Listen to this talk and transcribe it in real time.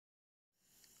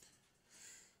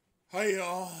Hi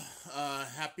y'all.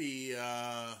 Happy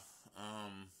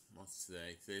what's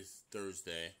today? Today's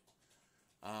Thursday.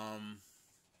 Um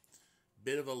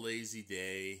Bit of a lazy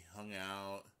day, hung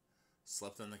out,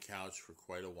 slept on the couch for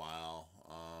quite a while.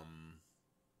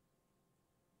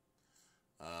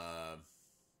 Uh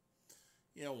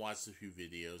Watched a few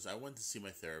videos. I went to see my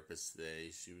therapist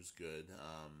today. She was good.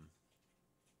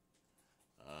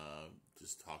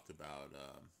 Just talked about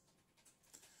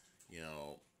you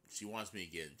know, she wants me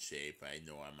to get in shape. I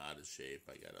know I'm out of shape.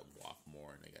 I gotta walk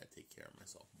more and I gotta take care of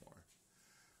myself more.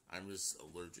 I'm just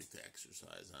allergic to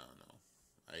exercise. I don't know.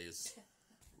 I just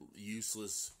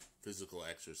useless physical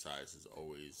exercise has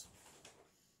always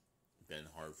been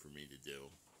hard for me to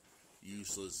do.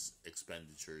 Useless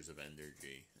expenditures of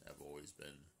energy have always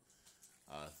been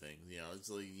a thing. It's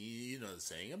like you know the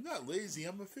saying. I'm not lazy.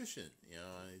 I'm efficient.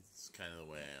 It's kind of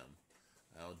the way I am.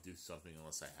 I don't do something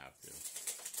unless I have to.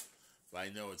 But I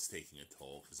know it's taking a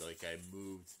toll because I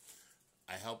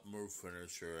helped move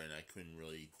furniture and I couldn't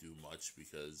really do much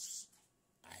because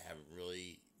I haven't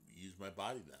really used my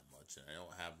body that much and I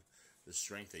don't have the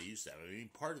strength I used to have. I mean,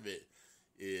 part of it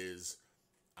is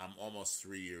I'm almost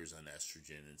 3 years on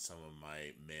estrogen and some of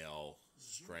my male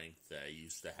strength that I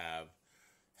used to have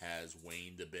has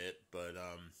waned a bit. But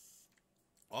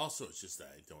also it's just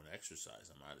that I don't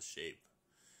exercise. I'm out of shape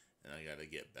and I got to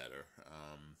get better.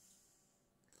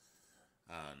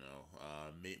 I don't know.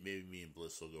 Maybe me and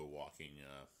Bliss will go walking.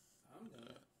 I'm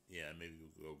gonna. Yeah, maybe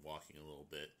we'll go walking a little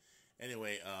bit.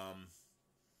 Anyway,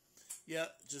 yeah,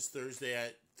 just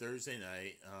Thursday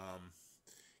night.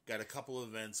 Got a couple of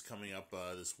events coming up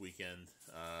this weekend.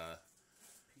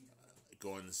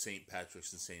 Going to St.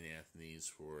 Patrick's and St. Anthony's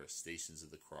for Stations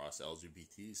of the Cross,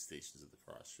 LGBT Stations of the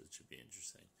Cross. It should be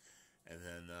interesting. And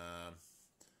then,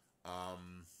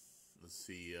 let's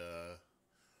see.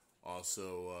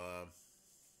 Also.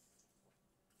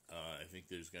 I think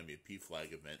there's going to be a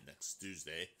P-Flag event next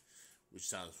Tuesday, which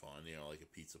sounds fun, like a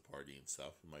pizza party and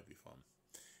stuff. It might be fun.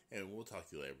 And we'll talk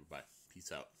to you later. Bye.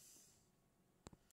 Peace out.